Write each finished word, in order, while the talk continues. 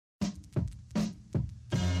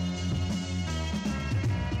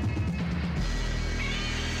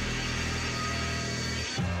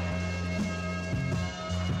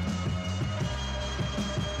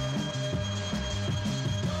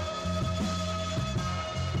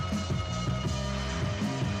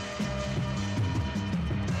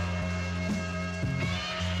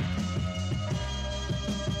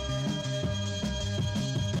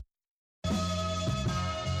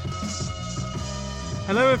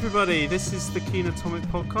everybody. This is the Keen Atomic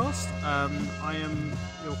Podcast. I am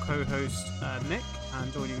your co-host Nick,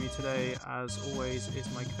 and joining me today, as always, is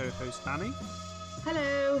my co-host Danny.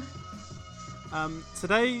 Hello.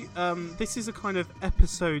 Today, this is a kind of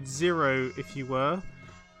episode 0, if you were.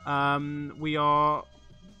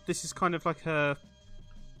 This is kind of like a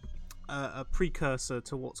precursor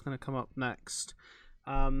to what's going to come up next.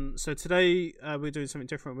 So today we're doing something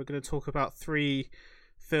different. We're going to talk about 3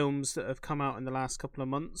 films that have come out in the last couple of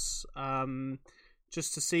months,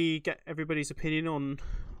 just to get everybody's opinion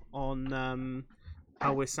on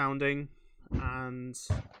how we're sounding and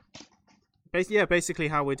basically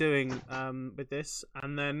how we're doing with this,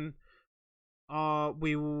 and then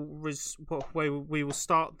we will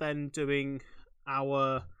start then doing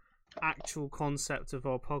our actual concept of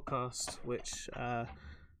our podcast, which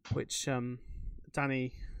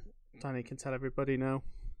Danny can tell everybody now.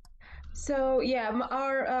 So yeah,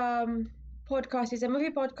 our podcast is a movie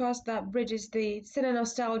podcast that bridges the cine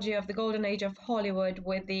nostalgia of the golden age of Hollywood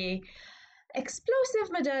with the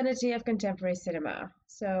explosive modernity of contemporary cinema.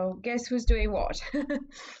 So guess who's doing what?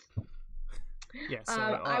 Yeah, so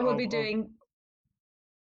I will be doing.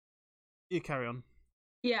 You carry on.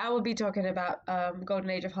 Yeah, I will be talking about golden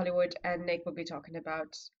age of Hollywood, and Nick will be talking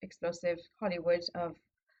about explosive Hollywood of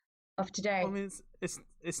today. I mean,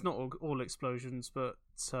 it's not all explosions, but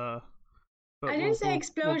I didn't say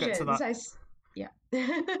explosions. We'll get to that. Yeah.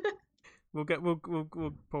 We'll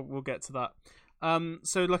get to that.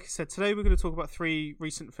 So like I said, today we're going to talk about 3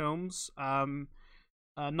 recent films.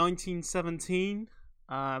 1917,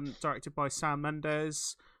 directed by Sam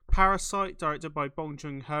Mendes. Parasite, directed by Bong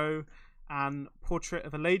Joon-ho, and Portrait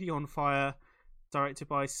of a Lady on Fire, directed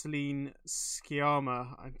by Celine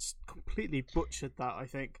Sciamma. I just completely butchered that, I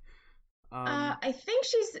think. I think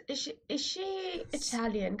is she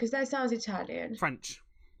Italian? Because that sounds Italian. French.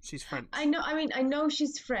 She's French. I know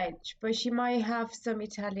she's French, but she might have some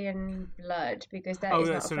Italian blood, because that is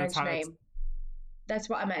not a French name. That's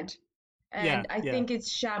what I meant. And I think it's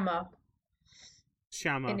Sciamma.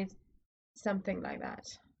 Sciamma. And it's something like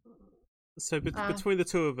that. So between the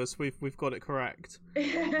two of us, we've got it correct.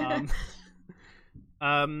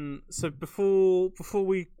 So before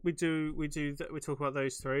we talk about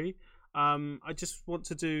those 3. I just want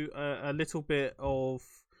to do a little bit of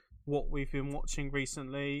what we've been watching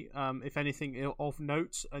recently, if anything of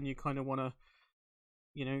note, and you kind of want to,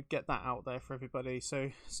 get that out there for everybody.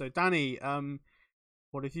 So Danny,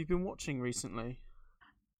 what have you been watching recently?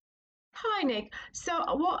 Hi, Nick. So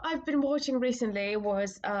what I've been watching recently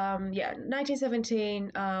was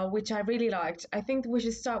 1917, which I really liked. I think we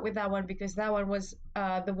should start with that one, because that one was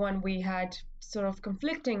the one we had sort of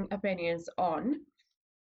conflicting opinions on.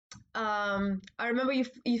 I remember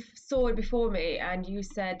you saw it before me, and you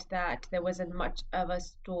said that there wasn't much of a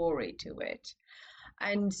story to it.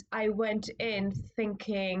 And I went in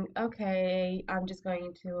thinking, okay, I'm just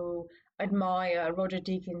going to admire Roger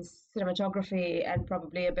Deakins' cinematography and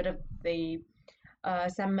probably a bit of the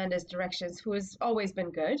Sam Mendes directions, who has always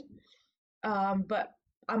been good. But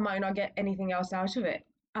I might not get anything else out of it.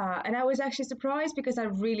 And I was actually surprised, because I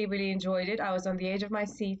really, really enjoyed it. I was on the edge of my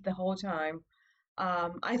seat the whole time.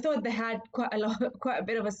 I thought they had quite a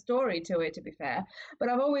bit of a story to it, to be fair. But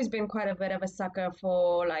I've always been quite a bit of a sucker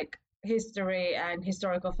for like history and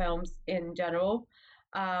historical films in general,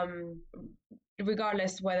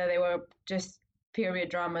 regardless whether they were just period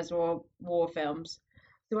dramas or war films.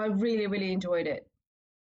 So I really, really enjoyed it.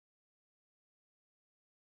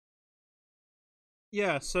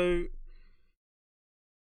 Yeah. So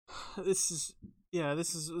this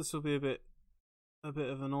will be a bit of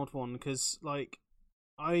an odd one, because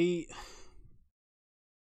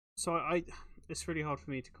it's really hard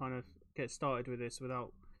for me to kind of get started with this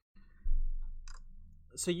without.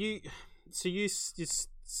 So you just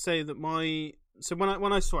say that when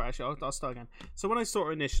I saw it, actually I'll start again. So when I saw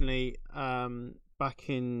it initially, back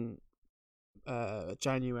in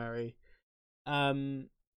January, I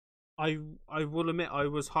will admit I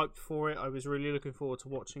was hyped for it. I was really looking forward to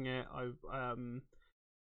watching it.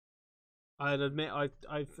 I'd admit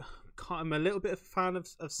I'm a little bit of a fan of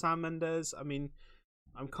Sam Mendes. I mean,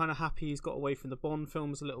 I'm kind of happy he's got away from the Bond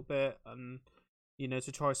films a little bit, and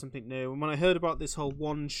to try something new. And when I heard about this whole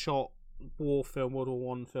one-shot war film, World War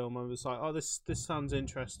One film, I was like, oh, this sounds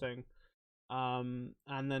interesting. And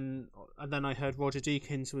then I heard Roger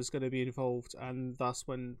Deakins was going to be involved, and that's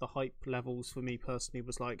when the hype levels for me personally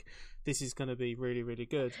was like, this is going to be really, really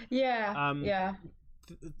good. Yeah.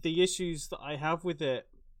 The issues that I have with it,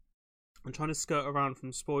 I'm trying to skirt around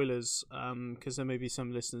from spoilers, because there may be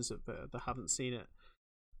some listeners that haven't seen it.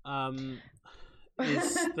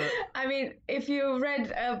 is that I mean, if you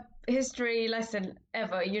read a history lesson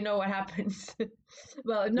ever, you know what happens.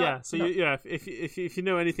 Well, not yeah. So not. if you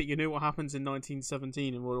know anything, you know what happens in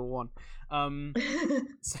 1917 in World War One.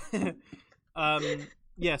 So,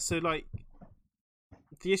 yeah. So like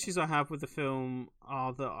the issues I have with the film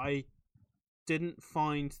are that I didn't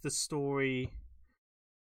find the story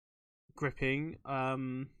gripping.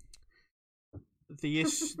 The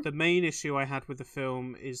main issue I had with the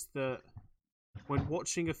film is that when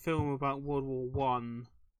watching a film about World War One,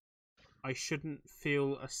 I shouldn't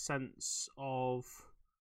feel a sense of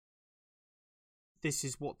this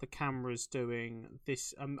is what the camera's doing.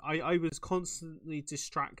 I was constantly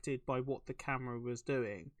distracted by what the camera was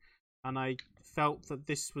doing, and I felt that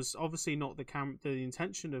this was obviously not the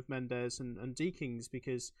intention of Mendes and Deakins,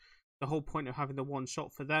 because the whole point of having the one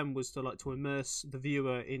shot for them was to immerse the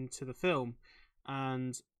viewer into the film,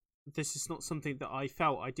 and this is not something that I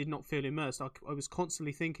felt. I did not feel immersed. I was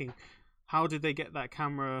constantly thinking, how did they get that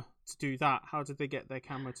camera to do that? How did they get their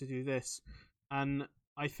camera to do this? And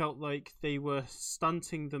I felt like they were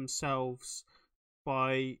stunting themselves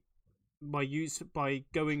by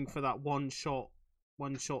going for that one shot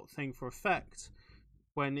thing for effect.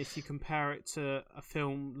 When if you compare it to a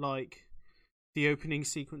film like the opening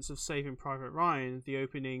sequence of Saving Private Ryan, the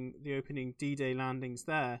opening D-Day landings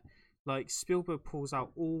there, like Spielberg pulls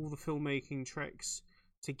out all the filmmaking tricks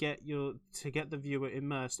to get the viewer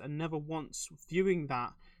immersed, and never once viewing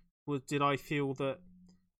that did I feel that,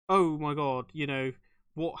 oh my god,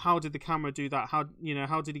 how did the camera do that? How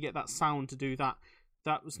did he get that sound to do that?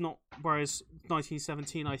 That was not. Whereas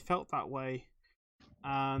 1917, I felt that way,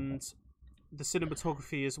 and the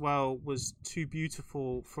cinematography as well was too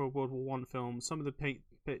beautiful for a World War One film. Some of the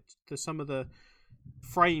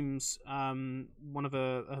frames, one of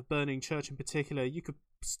a burning church in particular, you could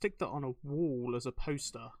stick that on a wall as a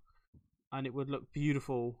poster, and it would look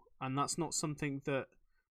beautiful. And that's not something that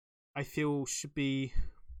I feel should be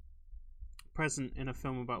present in a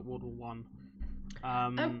film about World War One.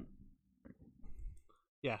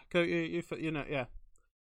 Yeah, go. Yeah.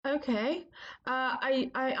 Okay,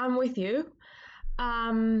 I'm with you.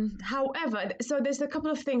 However, so there's a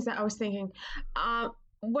couple of things that I was thinking.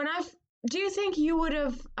 When do you think you would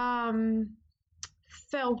have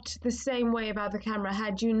felt the same way about the camera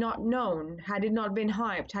had you not known, had it not been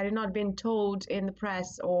hyped, had it not been told in the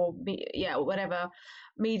press or whatever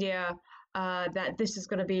media that this is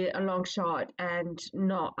going to be a long shot and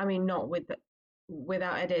not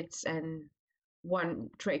without edits and one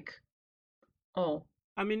trick? Oh.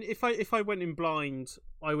 I mean, if I went in blind,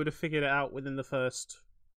 I would have figured it out within the first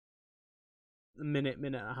minute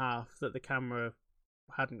and a half that the camera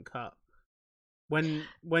hadn't cut. When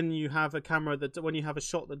you have a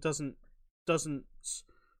shot that doesn't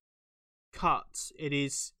cut,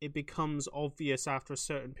 it becomes obvious after a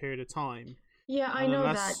certain period of time. Yeah, I know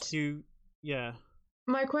that.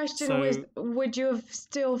 My question was, would you have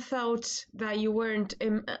still felt that you weren't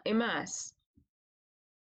immersed?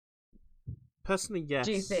 Personally, yes.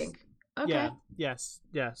 Do you think? Okay. Yeah.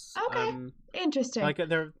 Yes. Okay. Interesting. Like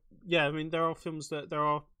there are films that there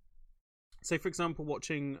are. Say, for example,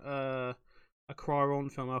 watching a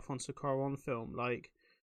Alfonso Cuarón film, like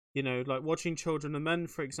watching Children of Men,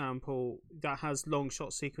 for example, that has long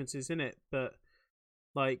shot sequences in it, but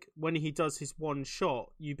like when he does his one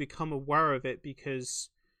shot, you become aware of it because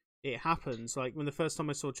it happens. Like when the first time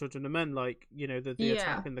I saw Children of Men, like the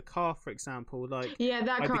attack in the car, for example, like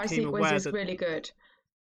that car sequence is really good.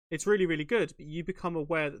 It's really, really good, but you become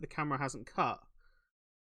aware that the camera hasn't cut.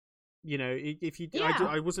 If you,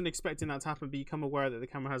 I wasn't expecting that to happen, but you become aware that the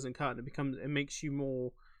camera hasn't cut, and it makes you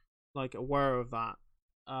more like aware of that.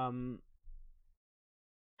 I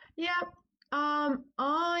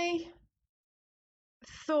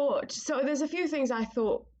thought so. There's a few things I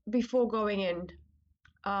thought before going in.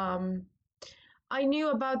 I knew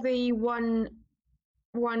about the one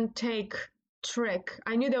take trick.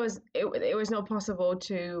 I knew it was not possible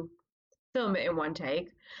to film it in one take,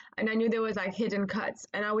 and I knew there was like hidden cuts,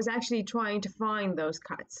 and I was actually trying to find those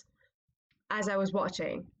cuts as I was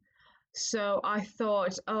watching. So I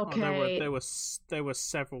thought, okay, there were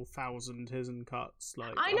several thousand hidden cuts.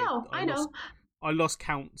 Like I know. I lost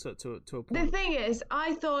count to a point. The thing is,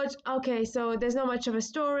 I thought, okay, so there's not much of a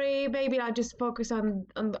story. Maybe I'll just focus on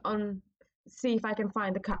see if I can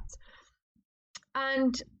find the cuts.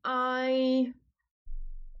 And I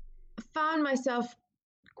found myself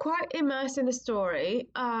quite immersed in the story,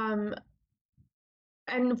 and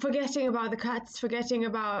forgetting about the cuts, forgetting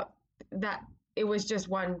about that it was just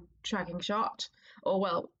one tracking shot,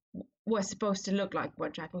 or was supposed to look like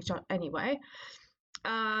one tracking shot anyway.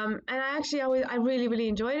 And I really really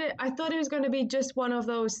enjoyed it. I thought it was going to be just one of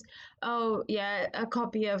those, oh yeah, a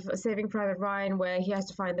copy of Saving Private Ryan where he has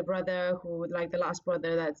to find the brother who, like the last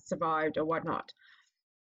brother that survived or whatnot.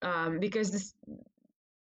 Because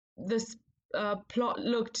this plot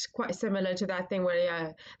looked quite similar to that thing where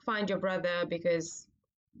you find your brother because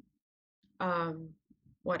um,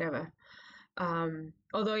 whatever.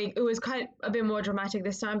 Although it was quite a bit more dramatic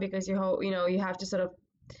this time because you have to sort of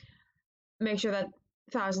make sure that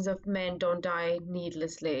thousands of men don't die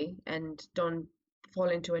needlessly and don't fall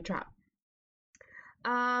into a trap.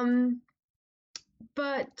 Um,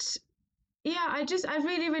 but yeah, I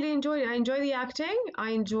really really enjoyed it. I enjoyed the acting.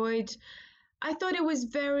 I thought it was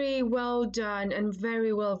very well done and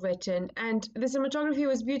very well written, and the cinematography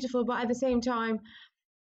was beautiful. But at the same time,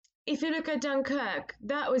 if you look at Dunkirk,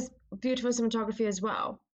 that was beautiful cinematography as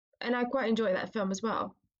well, and I quite enjoyed that film as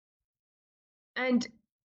well. And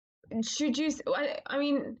should you? I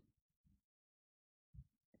mean,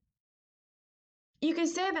 you can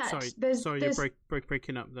say that Sorry, there's you're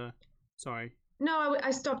breaking up there. Sorry. no,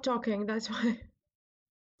 I stopped talking. That's why.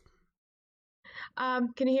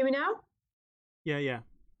 Can you hear me now? Yeah.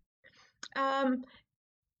 Um,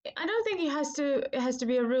 I don't think it has to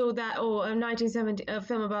be a rule that a 1970 a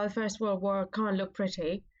film about the First World War can't look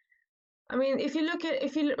pretty. I mean, if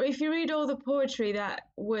you read all the poetry that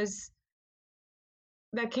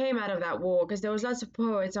came out of that war, because there was lots of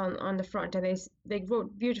poets on the front, and they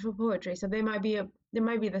wrote beautiful poetry, so there might be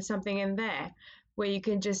something in there where you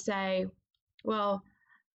can just say, well,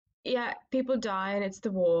 yeah, people die and it's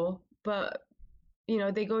the war, but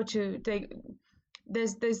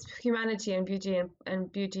there's humanity and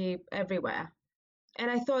beauty everywhere. And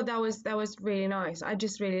I thought that was really nice. I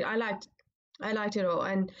liked it all,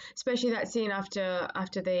 and especially that scene after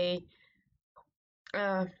they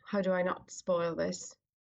how do I not spoil this?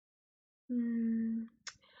 When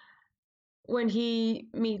he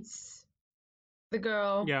meets the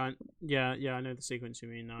girl. Yeah. I know the sequence you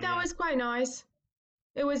mean now. That was quite nice.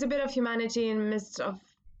 It was a bit of humanity in the midst of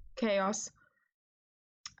chaos.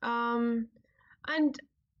 And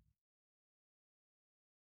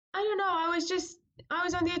I don't know, I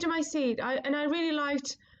was on the edge of my seat. I really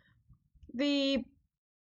liked the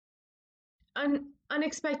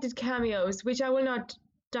unexpected cameos, which I will not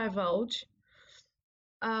divulge.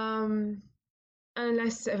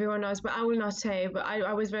 Unless everyone knows, but I will not say. But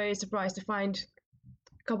I was very surprised to find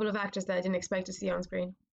a couple of actors that I didn't expect to see on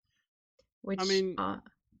screen. Which I mean,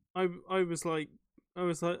 I was like,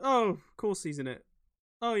 oh, of course he's in it.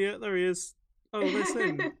 Oh yeah, there he is. Oh, there's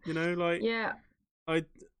him. yeah.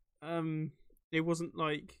 It wasn't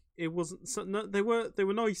like it wasn't. No, they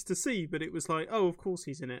were nice to see, but it was like, oh, of course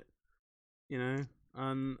he's in it. And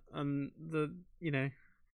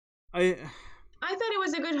I thought it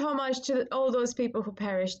was a good homage to all those people who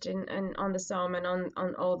perished in on the Somme and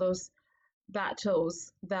on all those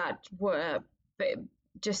battles that were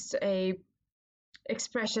just a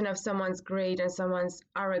expression of someone's greed and someone's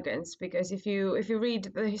arrogance. Because if you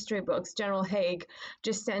read the history books, General Haig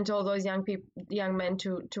just sent all those young men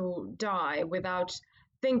to die without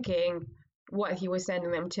thinking what he was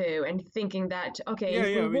sending them to, and thinking that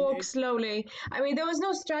if we walk slowly. I mean, there was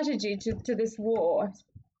no strategy to this war,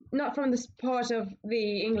 not from the part of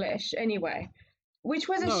the English anyway, which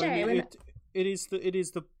was a shame. It is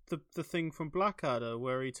the thing from Blackadder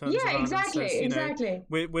where he turns around exactly, and says, exactly.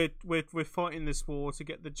 We're fighting this war to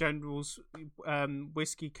get the general's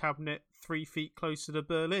whiskey cabinet 3 feet closer to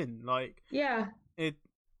Berlin. Like, yeah,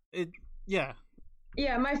 yeah.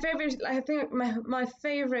 My favorite, I think my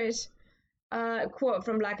favorite quote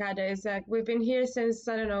from Blackadder is that we've been here since,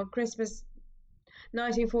 I don't know, Christmas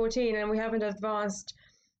 1914, and we haven't advanced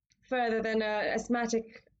further than a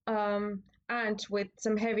asthmatic ant with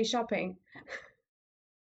some heavy shopping.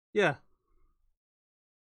 Yeah.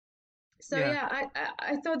 So yeah,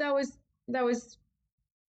 I thought that was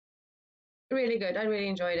really good. I really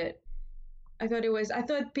enjoyed it. I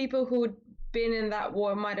thought people who'd been in that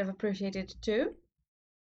war might have appreciated it too.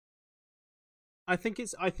 I think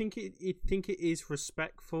it is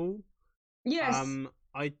respectful. Yes. I'm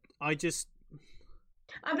not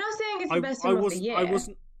saying it's the best film of the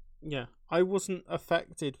year. I wasn't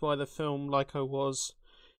affected by the film like I was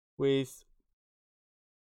with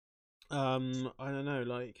I don't know,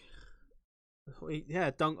 like,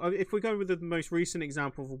 if we're going with the most recent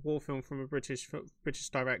example of a war film from a British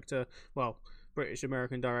director, well, British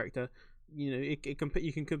American director, you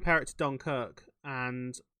can compare it to Dunkirk,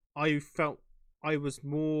 and I felt I was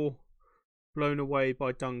more blown away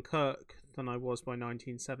by Dunkirk than I was by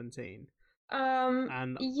 1917.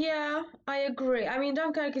 Yeah, I agree. I mean,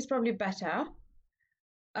 Dunkirk is probably better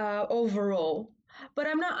overall, but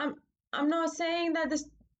I'm not saying that this.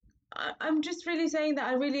 I'm just really saying that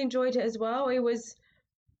I really enjoyed it as well. It was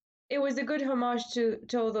a good homage to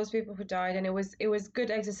all those people who died, and it was good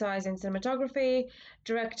exercise in cinematography,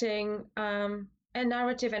 directing, and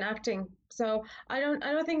narrative and acting. So I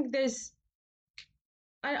don't think there's.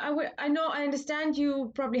 I know I understand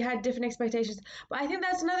you probably had different expectations, but I think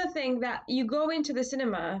that's another thing that you go into the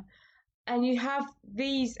cinema and you have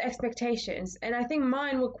these expectations, and I think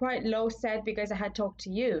mine were quite low set because I had talked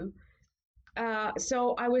to you.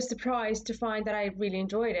 So I was surprised to find that I really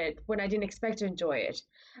enjoyed it when I didn't expect to enjoy it,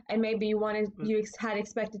 and maybe had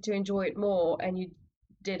expected to enjoy it more and you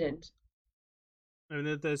didn't. I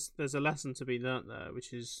mean, there's a lesson to be learnt there,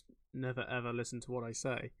 which is never ever listen to what I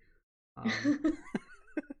say. Um,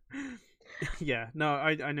 yeah, no,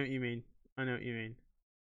 I know what you mean. I know what you mean.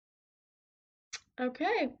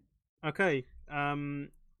 Okay. Okay,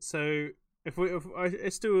 so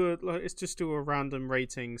let's just do a random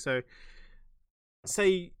rating. So,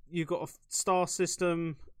 say you got a star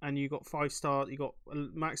system and you got 5 star, you got a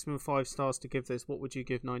maximum of 5 stars to give this. What would you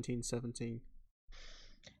give 1917?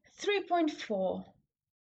 3.4.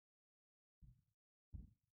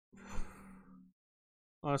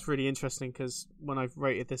 Oh, that's really interesting because when I've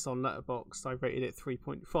rated this on Letterboxd, I rated it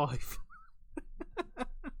 3.5.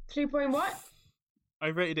 3 point what? I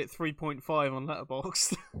rated it 3.5 on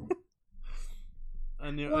Letterboxd.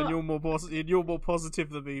 and Well, you're more positive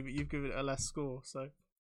than me, but you've given it a less score. So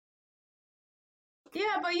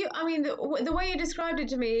yeah, but I mean, the way you described it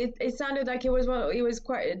to me, it sounded like it was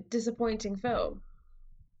quite a disappointing film.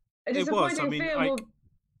 A it was. I disappointing mean, film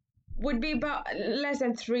would be about less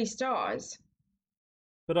than 3 stars.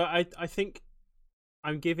 but I think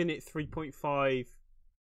I'm giving it 3.5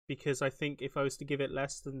 because I think if I was to give it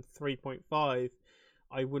less than 3.5,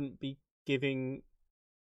 I wouldn't be giving.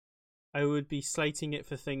 I would be slating it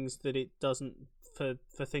for things that it doesn't for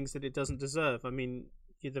things that it doesn't deserve. I mean,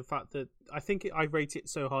 the fact that I think I rate it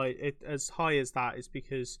so high, as high as that, is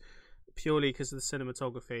because purely because of the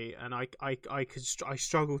cinematography, and I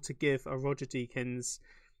struggle to give a Roger Deakins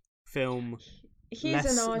film He's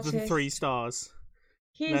an less than three artist. stars.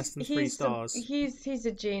 Less He's than three he's the stars. he's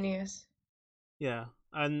a genius. Yeah,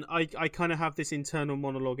 and I kind of have this internal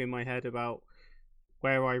monologue in my head about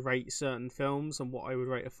where I rate certain films and what I would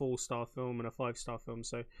rate a 4 star film and a 5 star film.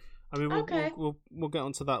 So, I mean, Okay, we'll get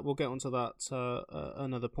onto that. We'll get onto that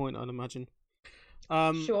another point, I'd imagine.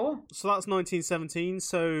 Um, sure. so that's 1917.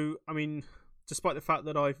 So, I mean, despite the fact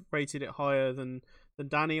that I've rated it higher than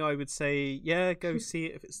Danny, I would say, yeah, go see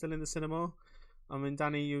it if it's still in the cinema. I mean,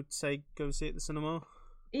 Danny, you'd say go see it at the cinema.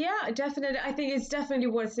 Yeah, definitely. I think it's definitely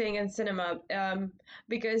worth seeing in cinema.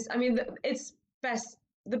 Because I mean, it's best.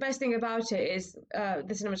 The best thing about it is the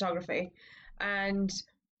cinematography, and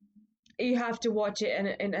you have to watch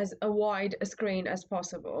it in as a wide a screen as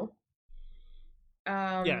possible.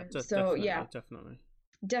 Yeah, So yeah, definitely,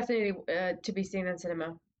 definitely. definitely to be seen in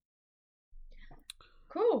cinema.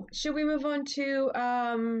 Cool. Should we move on to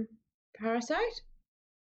Parasite?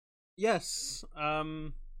 Yes.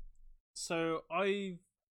 So I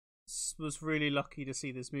was really lucky to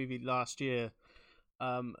see this movie last year.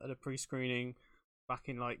 At a pre-screening back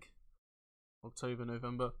in like October,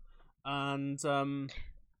 November, and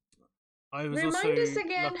I was Remind us also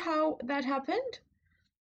again lucky. how that happened.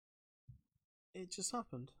 It just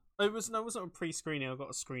happened. It wasn't a pre-screening. I got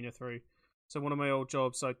a screener through. So one of my old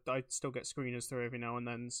jobs, I still get screeners through every now and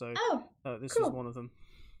then. So Oh, this was cool. one of them.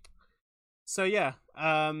 So yeah,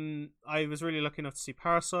 I was really lucky enough to see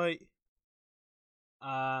Parasite,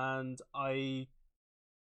 and I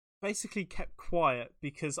basically kept quiet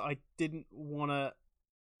because I didn't want to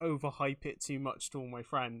overhype it too much to all my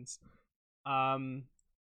friends. Um,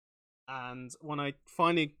 and when I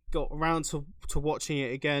finally got around to watching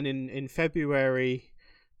it again in February,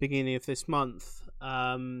 beginning of this month,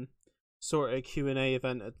 saw it at a Q&A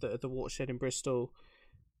event at the Watershed in Bristol,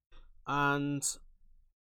 and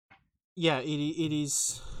yeah, it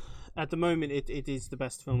is at the moment it is the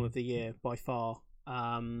best film of the year by far,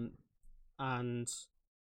 and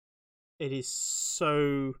it is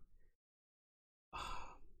so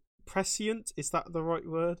prescient. Is that the right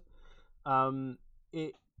word?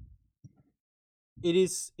 It it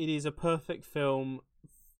is a perfect film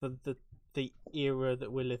for the era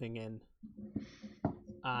that we're living in,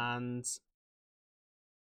 and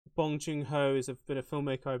Bong Joon Ho has been a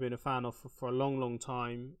filmmaker I've been a fan of for a long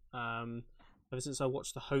time. Ever since I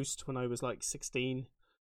watched The Host when I was like 16,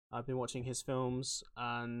 I've been watching his films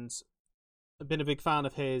and I've been a big fan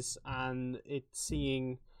of his. And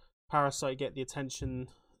seeing Parasite get the attention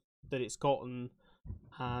that it's gotten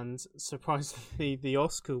and surprisingly, the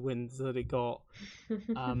Oscar wins that it got.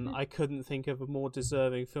 I couldn't think of a more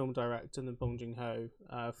deserving film director than Bong Joon-ho.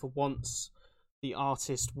 For once, the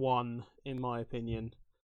artist won, in my opinion.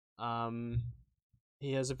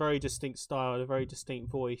 He has a very distinct style, a very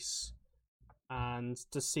distinct voice, and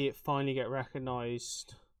to see it finally get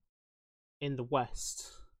recognised in the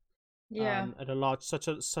West, at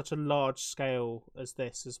such a large scale as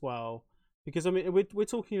this as well. Because I mean, we're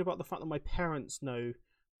talking about the fact that my parents know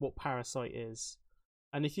what Parasite is,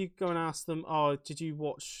 and if you go and ask them, "Oh, did you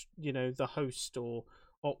watch, The Host or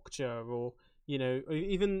Okja or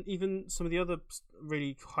even some of the other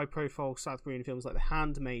really high-profile South Korean films like The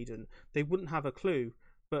Handmaiden," they wouldn't have a clue.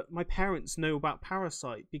 But my parents know about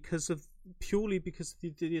Parasite purely because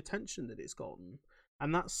of the attention that it's gotten,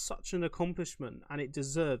 and that's such an accomplishment, and it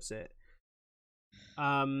deserves it.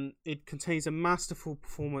 It contains a masterful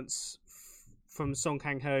performance from Song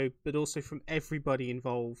Kang-ho, but also from everybody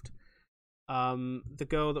involved. The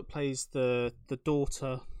girl that plays the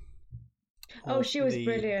daughter. She was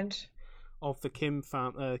brilliant. Of the Kim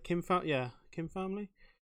family.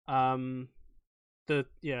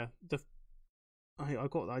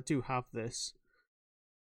 I do have this.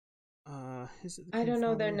 Is it the Kim I don't know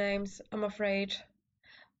family? their names, I'm afraid.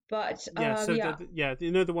 But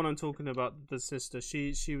the one I'm talking about, the sister.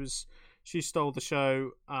 She stole the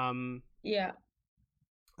show. Yeah.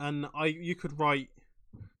 And you could write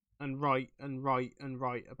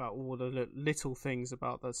about all the little things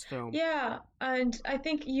about this film. Yeah, and I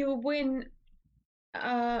think you win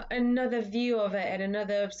another view of it and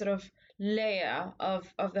another sort of layer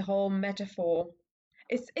of the whole metaphor.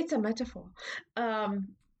 It's a metaphor.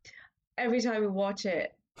 Every time we watch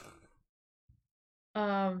it.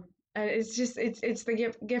 And it's just it's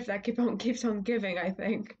the gift that keeps on giving, I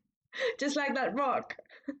think. Just like that rock.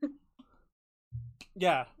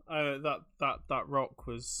 Yeah, that rock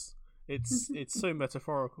was it's so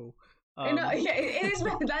metaphorical. It is.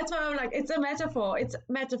 That's why I'm like, it's a metaphor. It's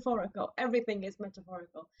metaphorical. Everything is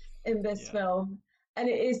metaphorical in this film, and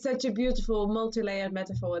it is such a beautiful, multi-layered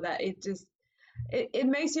metaphor that it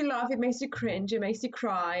makes you laugh, it makes you cringe, it makes you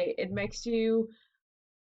cry, it makes you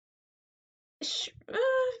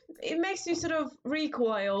sort of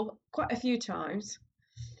recoil quite a few times.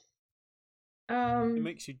 It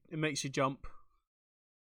makes you jump.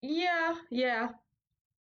 Yeah.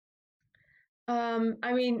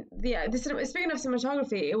 I mean, speaking of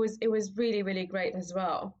cinematography, it was really, really great as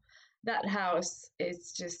well. That house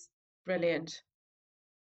is just brilliant.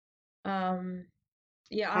 So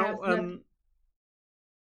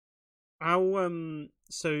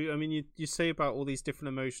I mean, you say about all these different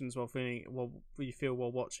emotions while you feel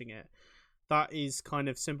while watching it. That is kind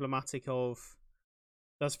of symptomatic of.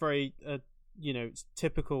 That's very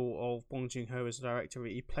typical of Bong Joon-ho as a director.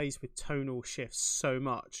 He plays with tonal shifts so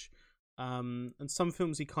much. And some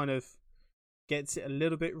films he kind of gets it a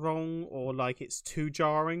little bit wrong, or like it's too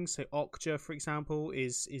jarring. So Okja, for example,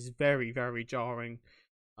 is very, very jarring.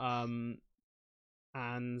 And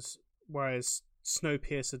whereas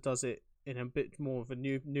Snowpiercer does it in a bit more of a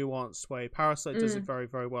nuanced way, Parasite does it very,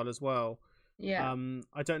 very well as well. Yeah.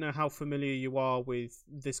 I don't know how familiar you are with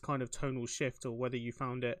this kind of tonal shift, or whether you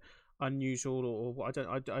found it unusual, or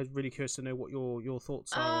I'm really curious to know what your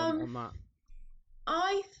thoughts are on that.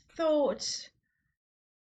 I thought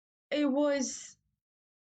it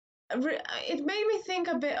made me think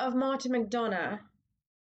a bit of Martin McDonagh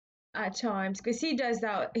at times, because he does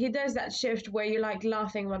that shift where you're like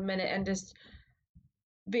laughing one minute and just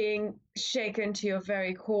being shaken to your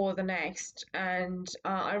very core the next. And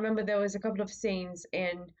I remember there was a couple of scenes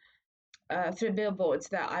in 3 Billboards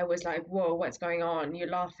that I was like, whoa, what's going on? You're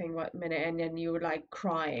laughing one minute and then you're like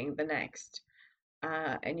crying the next,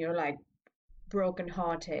 and you're like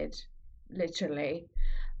brokenhearted, literally.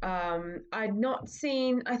 I'd not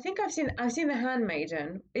seen. I think I've seen The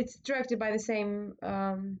Handmaiden. It's directed by the same.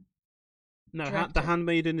 No, The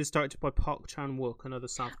Handmaiden is directed by Park Chan-wook, another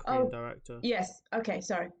South Korean director. Yes. Okay.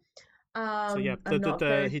 Sorry. So yeah,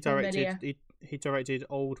 he directed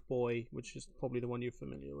Old Boy, which is probably the one you're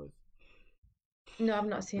familiar with. No, I've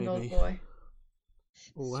not seen Old Boy.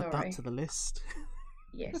 Oh, add that to the list.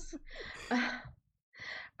 Yes.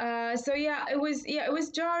 So yeah, it was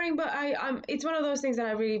jarring, but it's one of those things that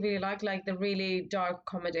I really, really like the really dark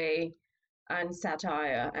comedy and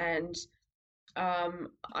satire, and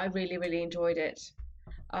I really, really enjoyed it.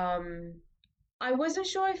 I wasn't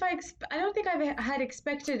sure if I don't think I had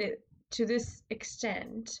expected it to this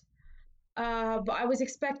extent, but I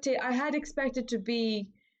had expected to be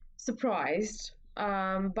surprised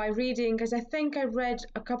by reading, because I think I read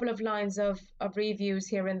a couple of lines of reviews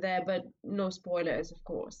here and there, but no spoilers, of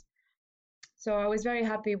course. So I was very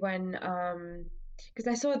happy when because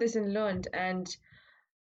I saw this in Lund, and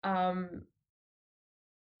um,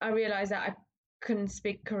 I realized that I couldn't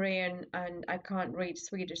speak Korean and I can't read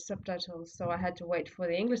Swedish subtitles, so I had to wait for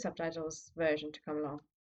the English subtitles version to come along,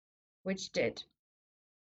 which did.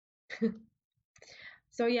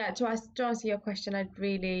 So yeah, to answer your question, I'd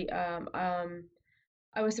really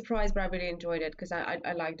I was surprised, but I really enjoyed it because I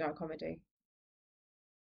like dark comedy.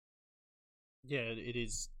 Yeah, it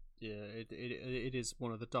is. Yeah, it is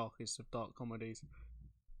one of the darkest of dark comedies.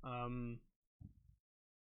 Um,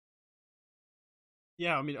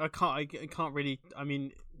 yeah, I mean, I can't really. I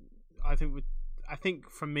mean, I think with, I think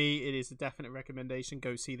for me, it is a definite recommendation.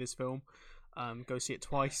 Go see this film. Go see it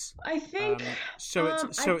twice. I think Show at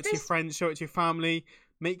it to your this friends. Show it to your family.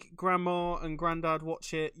 Make grandma and granddad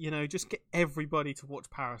watch it. You know, just get everybody to watch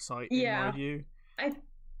Parasite. In my yeah, view, I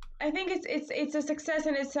I think it's a success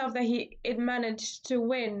in itself that he it managed to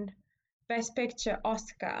win Best Picture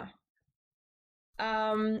Oscar.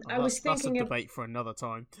 oh, I was that's a thinking of debate for another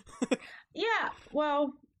time. yeah,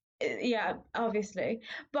 well, yeah, obviously,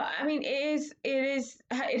 but I mean,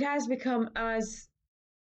 it has become as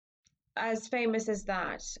famous as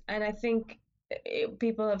that, and I think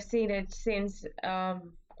people have seen it since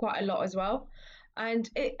quite a lot as well. And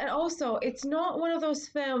also, it's not one of those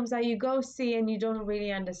films that you go see and you don't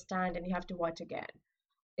really understand and you have to watch again.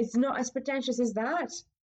 It's not as pretentious as that.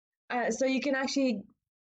 So you can actually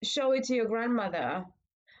show it to your grandmother,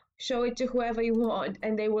 show it to whoever you want,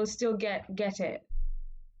 and they will still get it.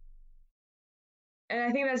 And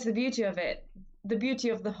I think that's the beauty of it. The beauty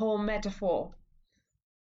of the whole metaphor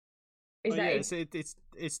is Oh that yeah, it,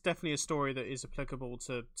 it's definitely a story that is applicable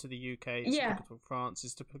to the UK. It's yeah, applicable to France.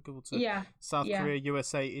 It's applicable to yeah, South yeah. Korea,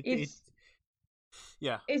 USA. It's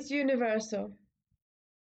Yeah. it's universal.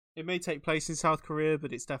 It may take place in South Korea,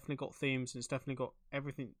 but it's definitely got themes and it's definitely got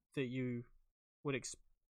everything that you would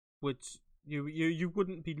would you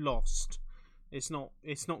wouldn't be lost. It's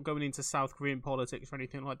not going into South Korean politics or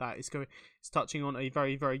anything like that. It's touching on a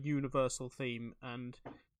very very universal theme, and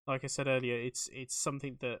like I said earlier, it's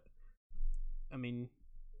something that, I mean,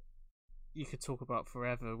 you could talk about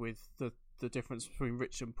forever with the difference between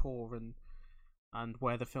rich and poor and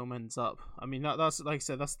where the film ends up. I mean, that's like I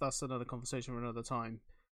said, that's another conversation for another time.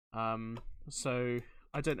 So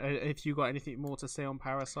I don't know if you got anything more to say on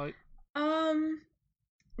Parasite. Um,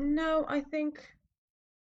 no, I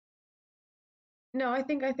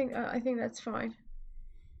think that's fine.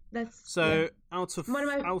 That's yeah. So One of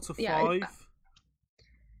my out of yeah. five,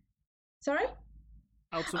 Sorry.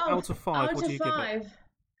 Oh, out of five, out what do of you give it? five,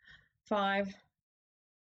 five.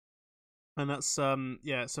 And that's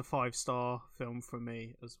yeah, it's a 5-star film for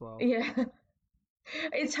me as well. Yeah.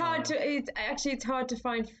 It's hard Uh, to it's hard to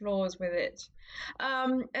find flaws with it.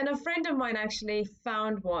 And a friend of mine actually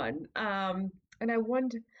found one. And I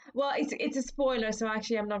wonder, well, it's a spoiler, so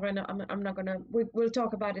actually I'm not gonna we'll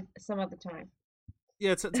talk about it some other time.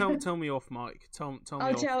 yeah, tell me off, Mike. Tell me off,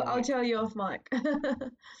 I'll Mike. tell you off mic.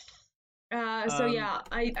 So Um, yeah,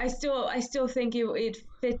 I still think it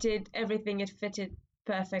fitted everything. It fitted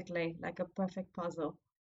perfectly, like a perfect puzzle.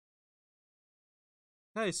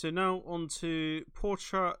 okay, so now on to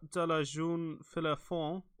Portrait de la Jeune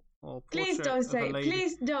Philifon, or Please Portrait don't of a say, Lady.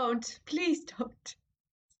 please don't.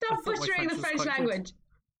 I Stop thought my butchering the French was French quite good. language.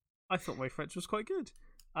 I thought my French was quite good.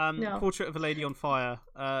 No. Portrait of a Lady on Fire.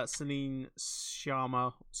 Celine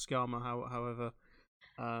Sciamma, however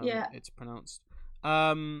Yeah, it's pronounced.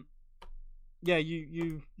 Um, yeah,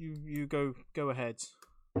 you go ahead.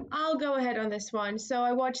 I'll go ahead on this one. So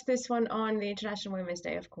I watched this one on the International Women's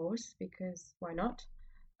Day, of course, because why not?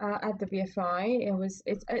 At the BFI,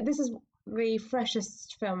 it's this is the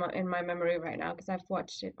freshest film in my memory right now because I've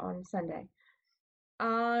watched it on Sunday.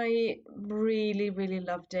 I really, really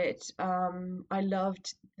loved it. I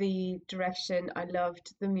loved the direction. I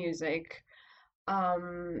loved the music.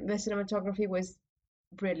 The cinematography was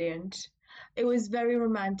brilliant. It was very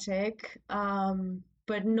romantic,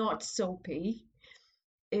 but not soapy.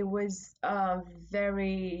 It was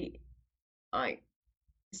very like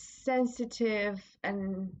sensitive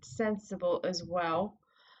and sensible as well.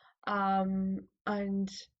 And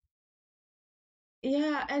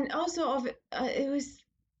yeah, and also it was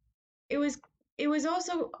it was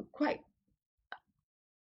also quite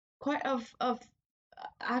of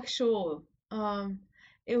actual.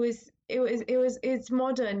 It's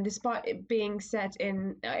modern despite it being set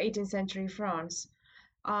in 18th century France.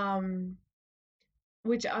 Um,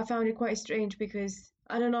 which I found it quite strange because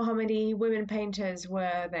I don't know how many women painters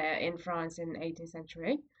were there in France in 18th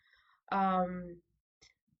century. Um,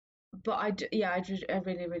 but yeah, I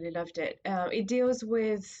really really loved it. It deals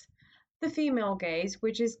with the female gaze,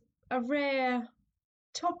 which is a rare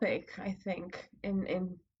topic, I think,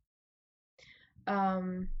 in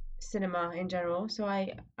um, cinema in general. So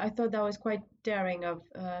I thought that was quite daring of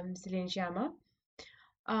Celine Sciamma.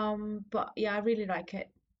 But yeah, I really like it.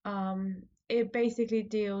 It basically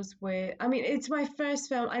deals with. I mean, it's my first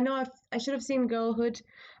film. I know I should have seen Girlhood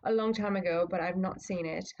a long time ago, but I've not seen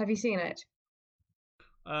it. Have you seen it?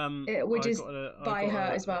 Which is I by got her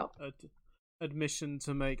as well. admission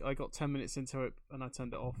to make. I got 10 minutes into it and I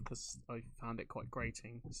turned it off because I found it quite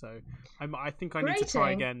grating. So I think I need to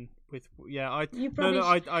try Grating. again with. Yeah, I You no probably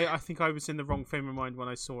no I think I was in the wrong frame of mind when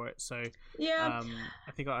I saw it. So yeah.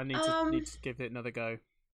 I think I need to give it another go.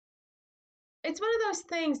 It's one of those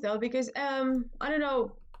things though, because I don't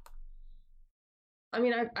know. I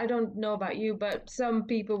mean, I don't know about you, but some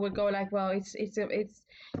people would go like, well, it's a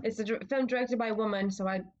film directed by a woman, so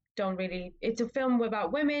I don't really. It's a film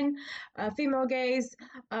about women, female gaze.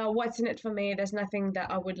 What's in it for me? There's nothing that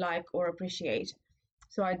I would like or appreciate,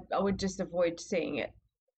 so I would just avoid seeing it.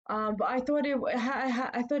 But I thought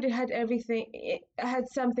I thought it had everything. It had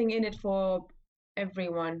something in it for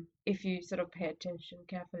everyone if you sort of pay attention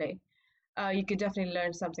carefully. You could definitely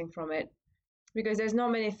learn something from it because there's not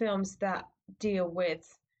many films that deal with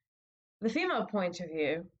the female point of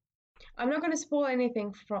view. I'm not going to spoil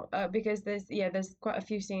anything from because there's quite a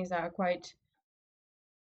few scenes that are quite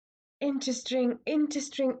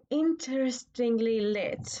interestingly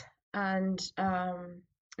lit and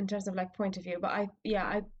in terms of like point of view. But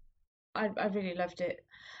I really loved it.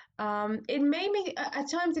 It made me at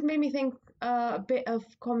times it made me think a bit of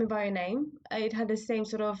Call Me by Your Name. It had the same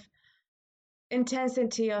sort of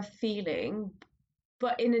intensity of feeling,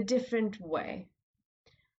 but in a different way.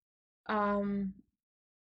 Um,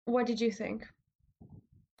 what did you think?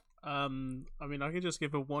 I mean, I could just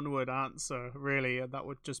give a one-word answer, really, and that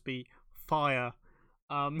would just be fire.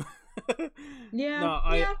 Um, Yeah, no,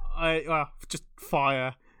 yeah. just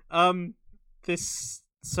fire. This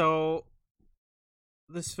so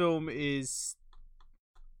this film is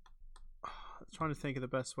trying to think of the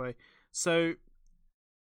best way. So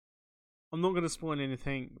I'm not going to spoil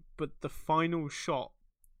anything, but the final shot,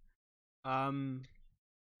 um,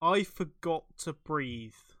 I forgot to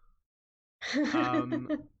breathe. Um,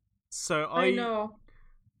 so I know.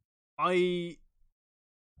 I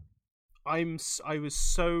I was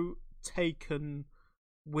so taken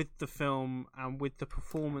with the film and with the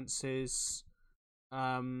performances.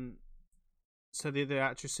 So the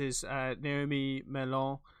actresses Naomi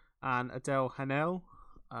Mellon and Adele Hanel.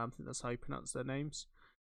 I think that's how you pronounce their names.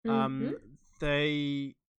 Mm-hmm.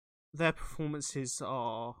 They their performances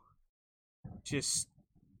are just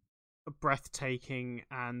breathtaking,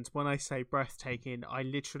 and when I say breathtaking, I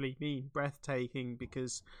literally mean breathtaking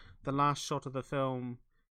because the last shot of the film,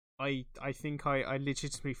 I think I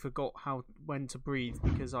legitimately forgot when to breathe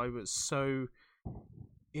because I was so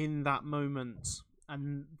in that moment,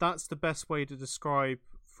 and that's the best way to describe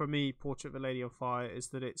for me Portrait of a Lady on Fire is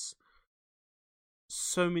that it's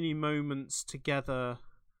so many moments together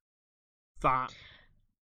that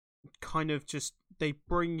kind of just they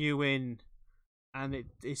bring you in, and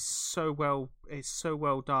it's so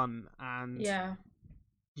well done, and Yeah.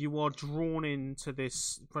 you are drawn into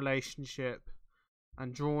this relationship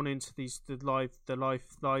and drawn into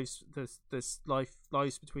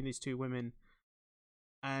lives between these two women,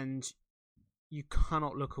 and you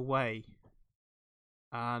cannot look away.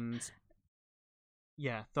 And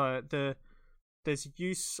yeah, there's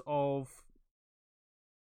use of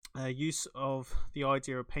the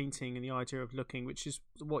idea of painting and the idea of looking, which is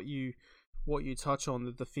what you touch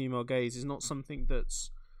on. The female gaze is not something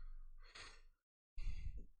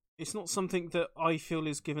it's not something that I feel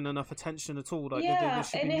is given enough attention at all. Like there Yeah,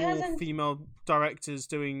 should be and it more hasn't. female directors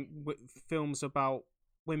doing films about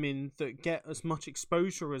women that get as much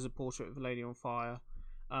exposure as A Portrait of a Lady on Fire,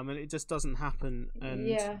 and it just doesn't happen. And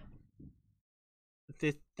Yeah.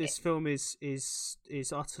 this film is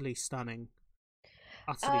utterly stunning,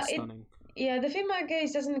 utterly It stunning. yeah, the female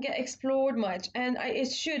gaze doesn't get explored much, and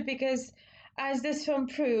it should because, as this film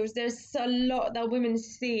proves, there's a lot that women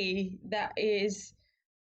see that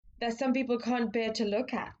some people can't bear to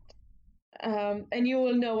look at. And you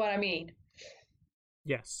will know what I mean.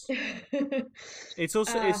 Yes, uh, it's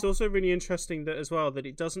also really interesting that as well that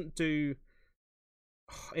it doesn't do.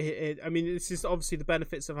 I mean, this is obviously the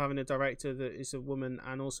benefits of having a director that is a woman,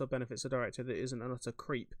 and also benefits a director that isn't an utter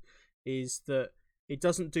creep, is that it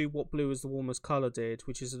doesn't do what Blue is the Warmest Color did,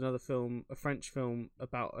 which is another film, a French film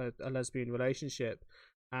about a lesbian relationship,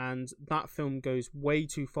 and that film goes way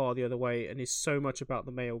too far the other way and is so much about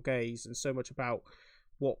the male gaze and so much about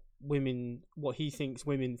what he thinks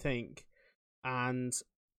women think, and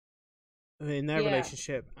in their Yeah,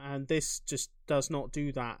 relationship, and this just does not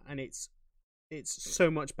do that, and it's so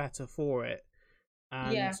much better for it.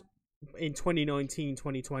 And yeah, in 2019,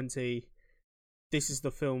 2020, this is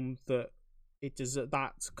the film that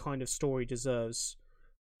that kind of story deserves.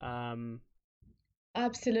 Um,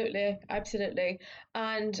 absolutely, absolutely.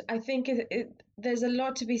 And I think there's a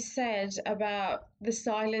lot to be said about the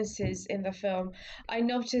silences in the film. I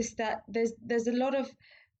noticed that there's a lot of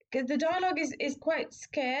 'cause the dialogue is quite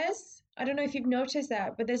scarce. I don't know if you've noticed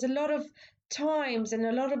that, but there's a lot of times and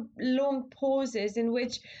a lot of long pauses in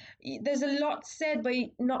which there's a lot said, but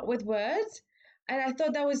not with words. And I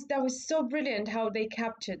thought that was so brilliant how they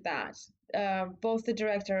captured that. Both the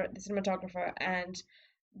director, the cinematographer, and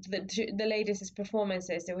the latest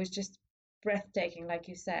performances. It was just breathtaking, like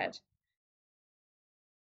you said.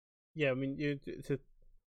 yeah, I mean,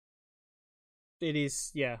 it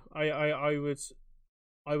is. Yeah, I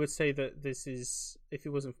would say that this is, if it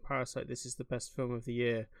wasn't for Parasite, this is the best film of the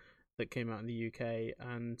year that came out in the UK,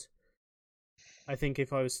 and I think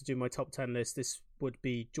if I was to do my top 10 list, this would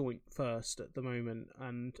be joint first at the moment,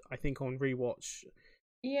 and I think on rewatch,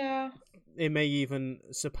 Yeah, it may even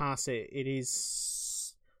surpass it. It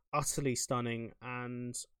is utterly stunning,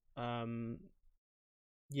 and um,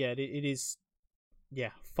 yeah, it is,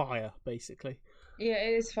 yeah, fire basically. yeah,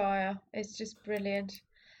 it is fire. It's just brilliant.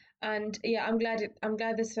 And yeah, I'm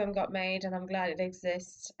glad this film got made, and I'm glad it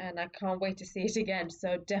exists, and I can't wait to see it again.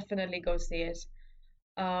 So definitely go see it.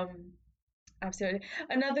 Um, Absolutely.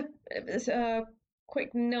 Another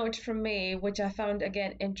quick note from me, which I found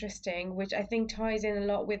again interesting, which I think ties in a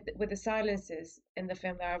lot with the silences in the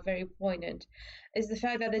film that are very poignant, is the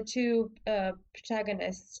fact that the two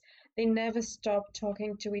protagonists, they never stop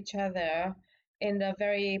talking to each other in a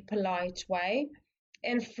very polite way.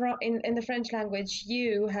 In the French language,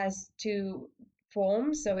 you has two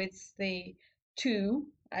forms, so it's the tu,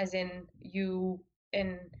 as in you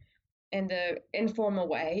in the informal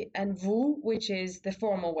way, and vous, which is the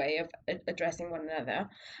formal way of addressing one another.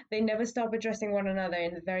 They never stop addressing one another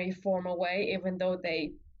in the very formal way, even though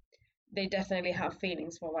they definitely have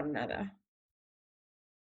feelings for one another,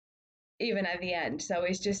 even at the end. So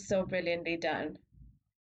it's just so brilliantly done.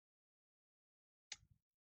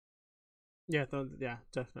 Yeah, yeah,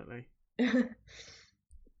 definitely.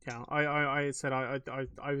 Yeah, I said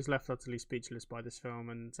I was left utterly speechless by this film,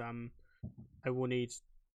 and I will need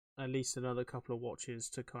at least another couple of watches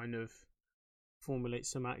to kind of formulate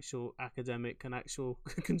some actual academic and actual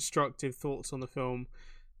constructive thoughts on the film,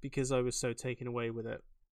 because I was so taken away with it.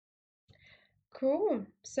 Cool.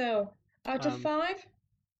 So, out of Um, 5?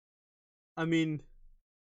 I mean,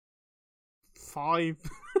 5.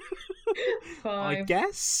 I 5.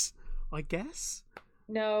 guess. I guess.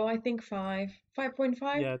 No, I think 5.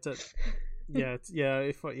 5.5? Yeah. Yeah.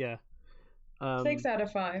 Yeah. Yeah. 6 Um. out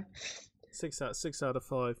of 5. 6 out of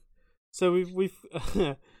 5. So we've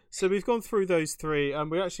so we've gone through those three,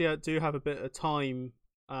 and we actually do have a bit of time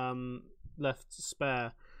left to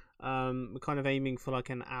spare. We're kind of aiming for like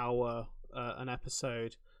an hour an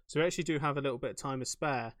episode, so we actually do have a little bit of time to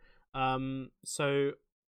spare. So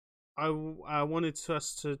I wanted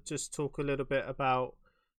us to just talk a little bit about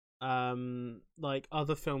like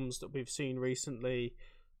other films that we've seen recently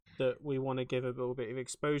that we want to give a little bit of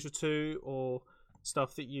exposure to, or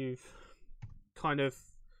stuff that you've kind of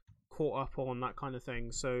caught up on, that kind of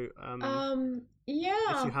thing. So if you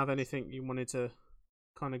Yeah. have anything you wanted to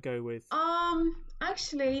kind of go with.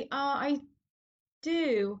 Actually, I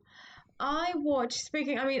do. I watch,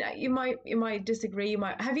 speaking, I mean, you might disagree, you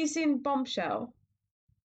might. Have you seen Bombshell?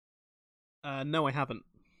 No, I haven't.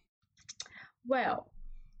 Well,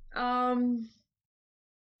 um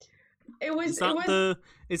it was it was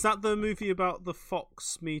Is that the movie about the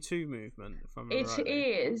Fox Me Too movement, if I remember it rightly?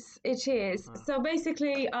 is. It is. Ah. So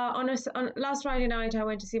basically, on last Friday night, I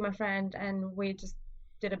went to see my friend, and we just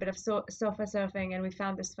did a bit of sofa surfing, and we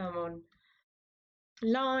found this film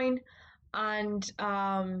online, and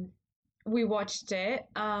we watched it.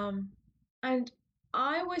 And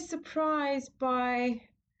I was surprised by.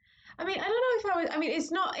 I mean, I don't know if I was. I mean,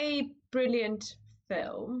 it's not a brilliant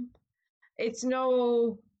film. It's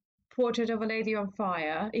no Portrait of a Lady on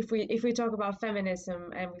Fire. If we talk about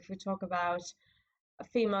feminism, and if we talk about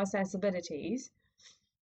female sensibilities,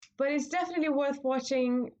 but it's definitely worth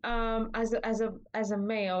watching as a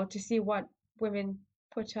male to see what women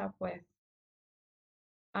put up with.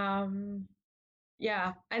 Um,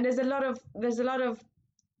 yeah, and there's a lot of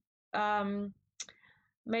um,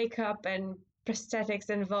 makeup and prosthetics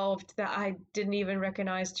involved that I didn't even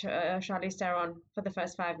recognize Charlize Theron for the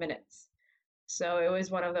first 5 minutes. So it was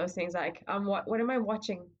one of those things like, what am I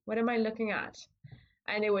watching? What am I looking at?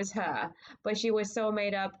 And it was her, but she was so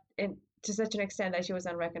made up to such an extent that she was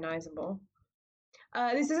unrecognizable.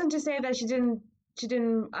 This isn't to say that she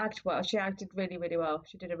didn't act well. She acted really, really well.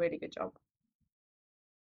 She did a really good job.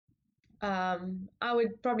 I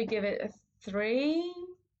would probably give it a 3.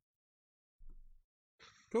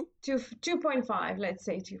 Cool. 2.5, let's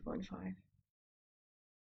say 2.5.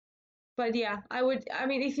 But yeah, I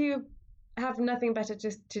mean, if you have nothing better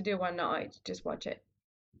to do one night, just watch it.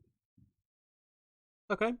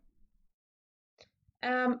 Okay.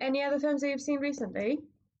 Any other films that you've seen recently?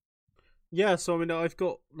 Yeah, so I mean, I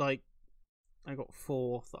got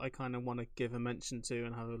 4 that I kind of want to give a mention to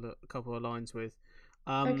and have a couple of lines with.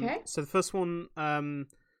 Okay. So the first one,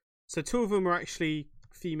 so 2 of them are actually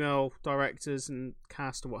female directors and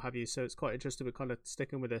cast and what have you, so it's quite interesting. We're kind of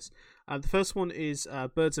sticking with this. The first one is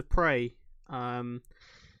Birds of Prey,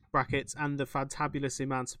 brackets, and the Fantabulous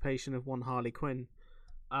Emancipation of One Harley Quinn.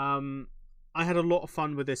 I had a lot of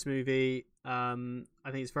fun with this movie. I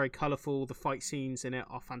think it's very colourful. The fight scenes in it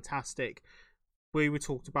are fantastic. We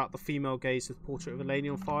talked about the female gaze with Portrait of a Lady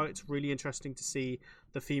on Fire. It's really interesting to see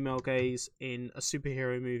the female gaze in a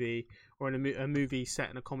superhero movie or in a movie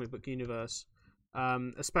set in a comic book universe.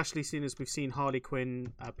 Especially seeing as we've seen Harley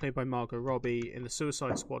Quinn, played by Margot Robbie, in the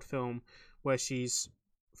Suicide Squad film, where she's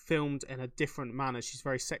filmed in a different manner. She's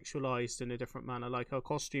very sexualized in a different manner. Like her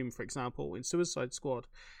costume, for example, in Suicide Squad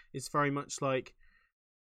is very much like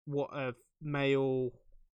what a male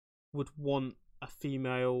would want a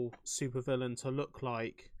female supervillain to look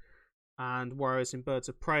like, and whereas in Birds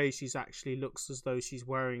of Prey she's actually looks as though she's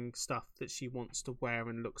wearing stuff that she wants to wear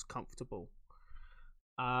and looks comfortable.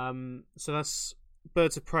 So that's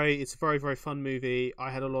Birds of Prey. It's a very, very fun movie. I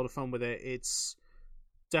had a lot of fun with it. It's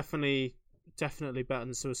definitely better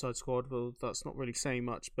than Suicide Squad. Well, that's not really saying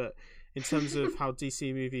much, but in terms of how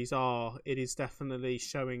DC movies are, it is definitely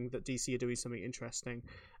showing that DC are doing something interesting.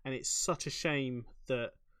 And it's such a shame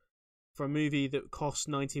that for a movie that cost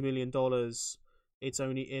 $90 million, it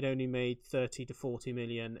only made 30 to 40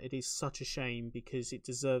 million. It is such a shame because it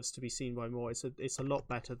deserves to be seen by more. It's a lot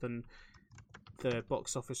better than the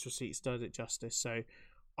box office receipts does it justice. So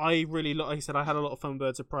I really, like I said, I had a lot of fun with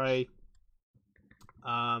Birds of Prey.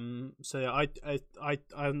 So yeah, I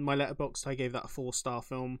my Letterboxd, I gave that a 4-star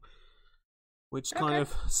film, which kind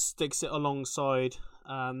of sticks it alongside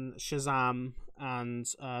Shazam and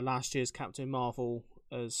last year's Captain Marvel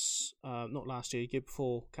as not last year, year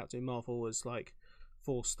before Captain Marvel was like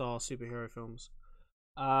 4-star superhero films.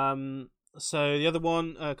 So the other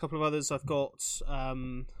one, a couple of others, I've got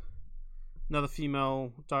another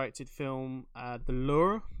female directed film, The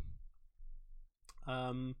Lure,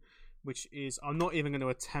 which is, I'm not even going to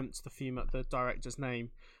attempt the director's name,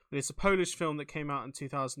 but it's a Polish film that came out in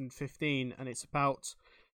 2015, and it's about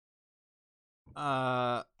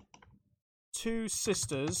 2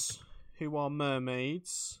 sisters who are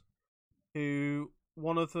mermaids, who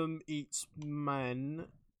one of them eats men,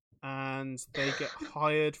 and they get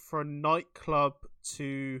hired for a nightclub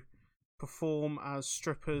to perform as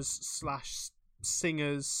strippers /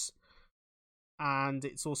 singers, and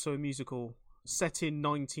it's also a musical set in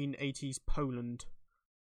 1980s Poland.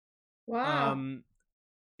 Wow.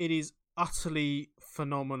 It is utterly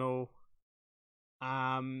phenomenal.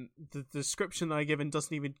 The description that I given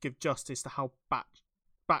doesn't even give justice to how bat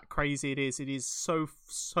crazy it is. It is so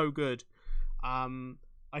good.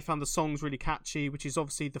 I found the songs really catchy, which is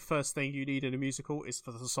obviously the first thing you need in a musical, is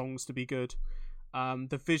for the songs to be good.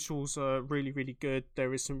 The visuals are really, really good.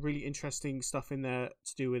 There is some really interesting stuff in there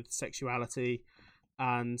to do with sexuality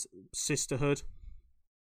and sisterhood.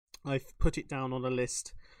 I've put it down on a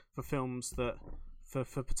list for films that for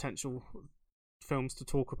potential films to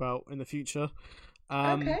talk about in the future.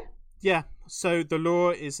 Okay. Yeah, so The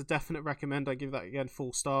Lure is a definite recommend. I give that again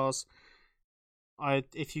 4 stars.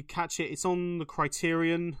 If you catch it, it's on the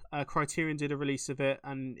Criterion. Criterion did a release of it,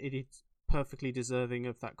 and it is perfectly deserving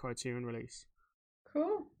of that Criterion release.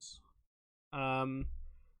 Cool.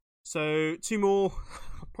 So 2 more.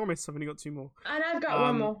 I promise I've only got 2 more. And I've got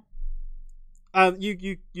one more.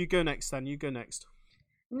 You go next then. You go next.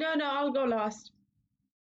 No, I'll go last.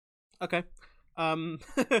 Okay.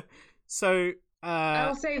 So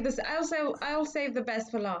I'll save this. I'll save the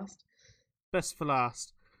best for last. Best for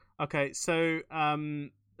last. Okay, so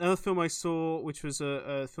another film I saw, which was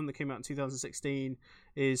a film that came out in 2016,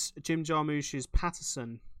 is Jim Jarmusch's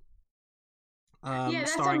Patterson.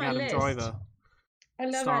 That's starring on my Adam list. Driver. I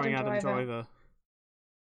love starring Adam Driver.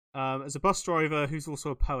 As a bus driver who's also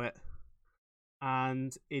a poet,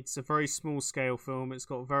 and it's a very small scale film. It's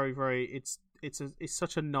got it's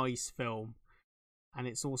such a nice film, and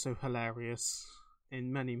it's also hilarious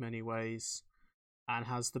in many ways, and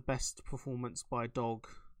has the best performance by a dog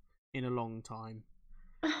in a long time.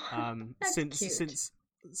 That's Since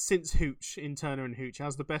cute. Hooch in Turner and Hooch. It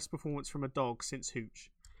has the best performance from a dog since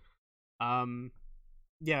Hooch. Um,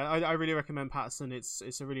 yeah, I really recommend Patterson.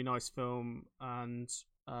 It's a really nice film, and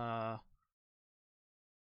uh,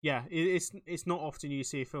 yeah, it's not often you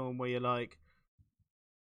see a film where you're like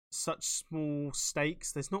such small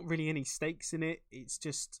stakes. There's not really any stakes in it. It's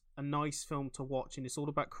just a nice film to watch, and it's all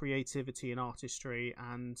about creativity and artistry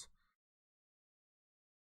and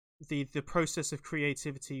the process of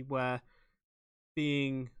creativity where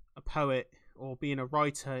being a poet or being a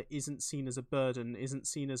writer isn't seen as a burden, isn't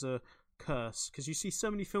seen as a curse. Because you see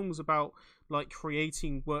so many films about like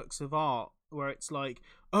creating works of art where it's like,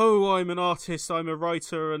 oh, I'm an artist, I'm a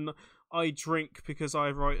writer, and I drink because I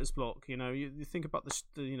have writer's block. You think about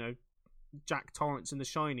the Jack Torrance in The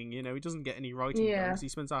Shining. He doesn't get any writing done Yeah. because he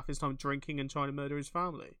spends half his time drinking and trying to murder his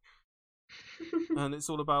family. And it's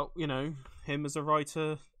all about him as a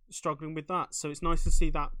writer struggling with that. So it's nice to see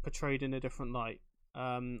that portrayed in a different light.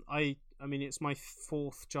 I mean, it's my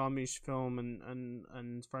fourth Jarmusch film,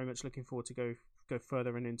 and very much looking forward to go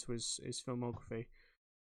further into his filmography.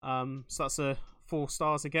 So that's a 4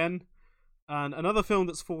 stars again. And another film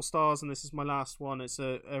that's 4 stars, and this is my last one. It's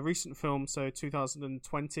a recent film, so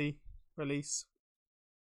 2020 release.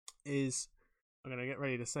 Is, I'm gonna get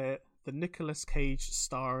ready to say it, the Nicolas Cage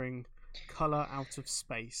starring Color Out of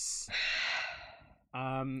Space.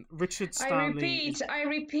 Richard Stanley. I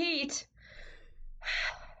repeat.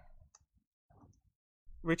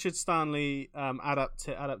 Richard Stanley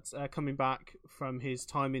coming back from his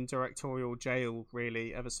time in directorial jail,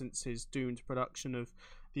 really, ever since his doomed production of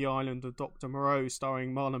The Island of Dr. Moreau,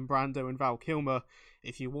 starring Marlon Brando and Val Kilmer.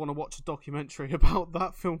 If you want to watch a documentary about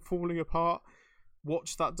that film falling apart,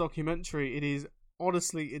 watch that documentary. It is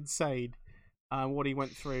honestly insane what he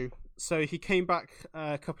went through. So he came back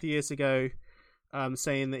a couple of years ago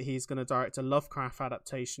saying that he's going to direct a Lovecraft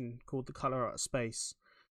adaptation called The Color Out of Space.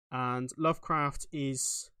 And Lovecraft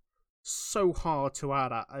is so hard to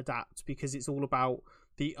adapt because it's all about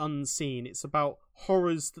the unseen. It's about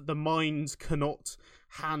horrors that the mind cannot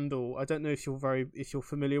handle. I don't know if you're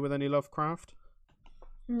familiar with any Lovecraft.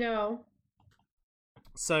 No.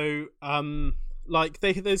 So,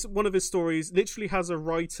 there's one of his stories literally has a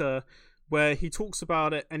writer where he talks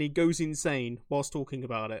about it and he goes insane whilst talking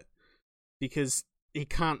about it because he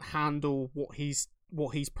can't handle what he's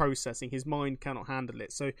processing. His mind cannot handle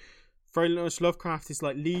it. So very much Lovecraft is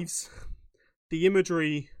like leaves the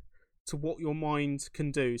imagery to what your mind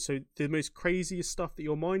can do. So the most craziest stuff that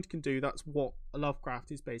your mind can do, that's what a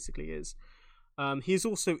Lovecraft basically is. He's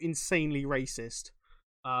also insanely racist.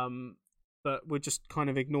 But we'll just kind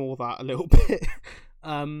of ignore that a little bit.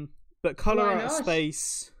 But Color Out of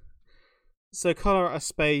Space. So Color Out of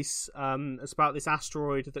Space, it's about this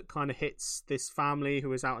asteroid that kind of hits this family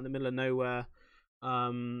who is out in the middle of nowhere.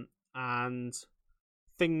 And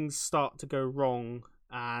things start to go wrong,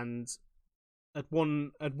 and at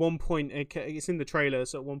one point it's in the trailer,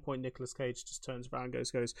 so at one point Nicolas Cage just turns around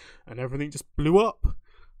and goes and everything just blew up,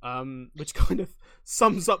 which kind of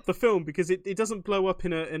sums up the film because it doesn't blow up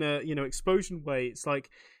in a explosion way. It's like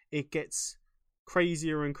it gets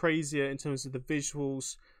crazier and crazier in terms of the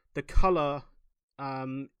visuals. The color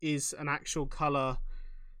is an actual color.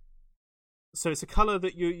 So it's a color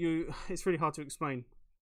that you it's really hard to explain.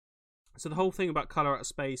 So the whole thing about Color Out of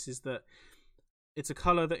Space is that it's a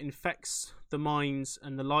color that infects the minds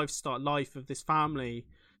and the life of this family,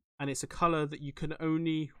 and it's a color that you can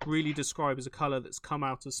only really describe as a color that's come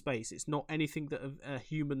out of space. It's not anything that a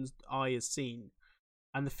human's eye has seen,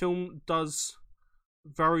 and the film does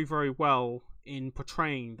very, very well in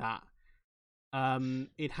portraying that.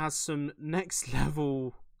 It has some next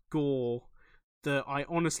level gore that I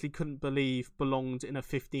honestly couldn't believe belonged in a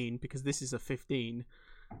 15, because this is a 15.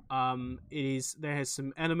 There has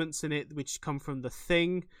some elements in it which come from The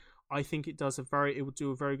Thing. I think it will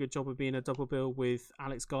do a very good job of being a double bill with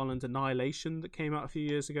Alex Garland Annihilation that came out a few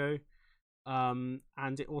years ago. And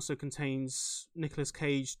it also contains Nicolas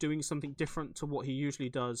Cage doing something different to what he usually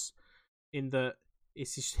does, in that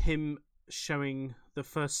it's just him showing the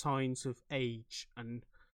first signs of age and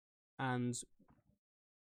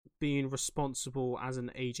being responsible as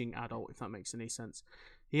an aging adult, if that makes any sense.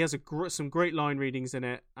 He has some great line readings in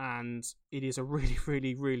it, and it is a really,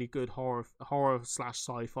 really, really good horror /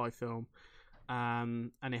 sci-fi film.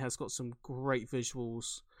 And it has got some great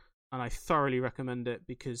visuals, and I thoroughly recommend it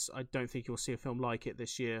because I don't think you'll see a film like it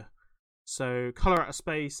this year. So, Color Out of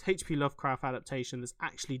Space, H.P. Lovecraft adaptation that's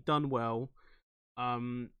actually done well,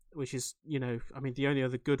 which is, the only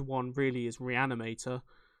other good one really is Reanimator,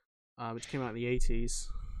 which came out in the 80s.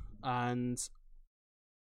 And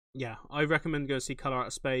Yeah, I recommend go see Color Out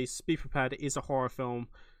of Space. Be prepared, it is a horror film,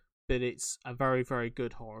 but it's a very, very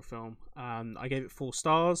good horror film. I gave it 4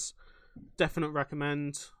 stars. Definite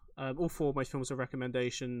recommend. All 4 of my films are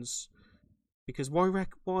recommendations. Because why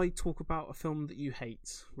talk about a film that you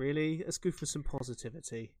hate? Really? Let's go for some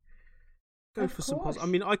positivity. Go for some positive.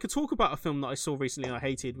 I mean, I could talk about a film that I saw recently and I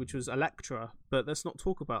hated, which was Elektra, but let's not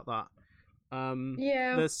talk about that.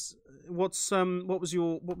 Yeah. What was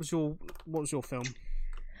your film?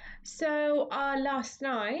 So last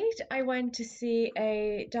night I went to see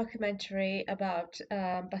a documentary about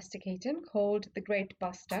Buster Keaton called The Great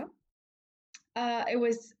Buster. It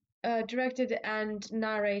was directed and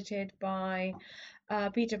narrated by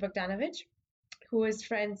Peter Bogdanovich, who was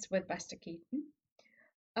friends with Buster Keaton.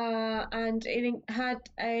 And it had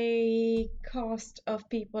a cast of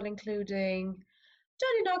people including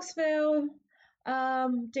Johnny Knoxville,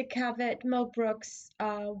 Dick Cavett, Mel Brooks,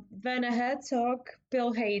 Werner Herzog,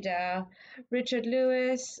 Bill Hader, Richard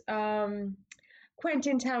Lewis, Quentin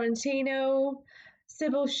Tarantino,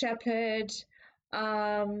 Sybil Shepherd.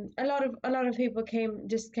 A lot of people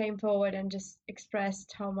came forward and just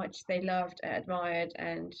expressed how much they loved, admired,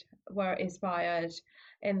 and were inspired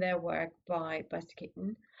in their work by Buster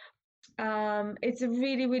Keaton. It's a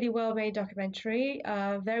really, really well-made documentary,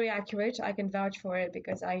 very accurate. I can vouch for it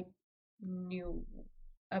because I knew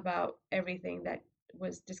about everything that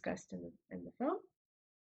was discussed in the film.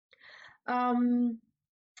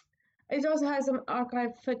 It also has some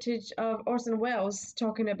archive footage of Orson Welles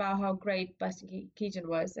talking about how great Buster Keaton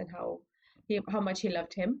was and how much he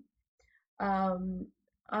loved him.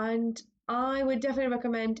 And I would definitely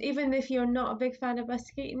recommend, even if you're not a big fan of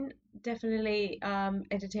Buster Keaton, definitely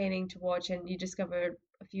entertaining to watch, and you discover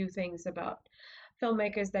a few things about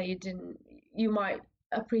filmmakers that you might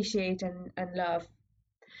appreciate and love,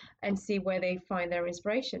 and see where they find their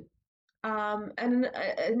inspiration. And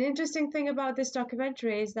an interesting thing about this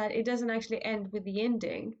documentary is that it doesn't actually end with the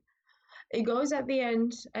ending. It goes at the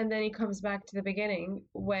end and then it comes back to the beginning,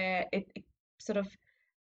 where it sort of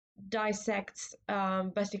dissects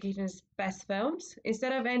Buster Keaton's best films.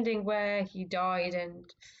 Instead of ending where he died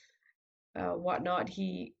and whatnot,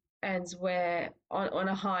 he ends on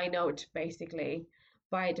a high note, basically,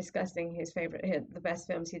 by discussing the best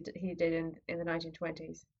films he did in the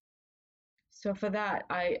 1920s. So for that,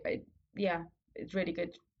 yeah, it's really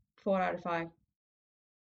good. 4 out of 5.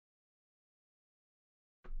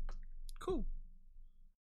 Cool.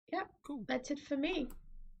 Yeah. Cool. That's it for me.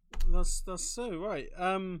 That's so right.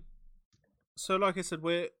 So like I said,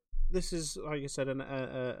 this is, like I said,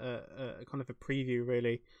 a kind of a preview,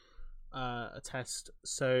 really, a test.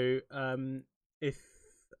 So if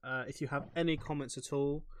you have any comments at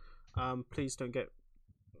all, please don't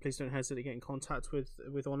hesitate to get in contact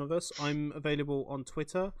with one of us. I'm available on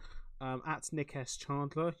Twitter at Nick S.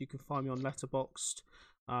 Chandler. You can find me on Letterboxd.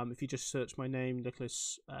 If you just search my name,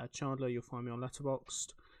 Nicholas Chandler, you'll find me on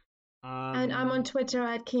Letterboxd. And I'm on Twitter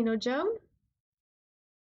at Kino Joe.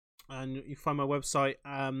 And you find my website,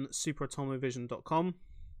 superatomovision.com.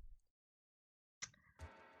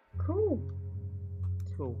 Cool.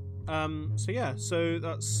 So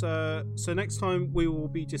that's so next time we will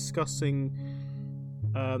be discussing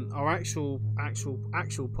our actual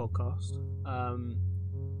podcast,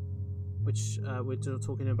 which we're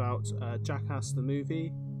talking about Jackass the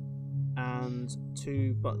movie and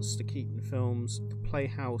 2 Buster Keaton films, The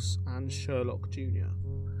Playhouse and Sherlock Jr.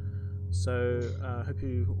 So I hope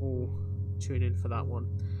you all tune in for that one.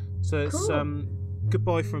 So it's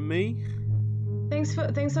goodbye from me. Thanks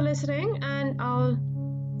for listening, and I'll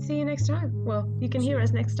see you next time. Well, you can hear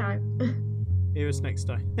us next time. Hear us next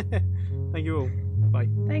time. Thank you all. Bye.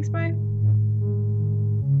 Thanks, bye.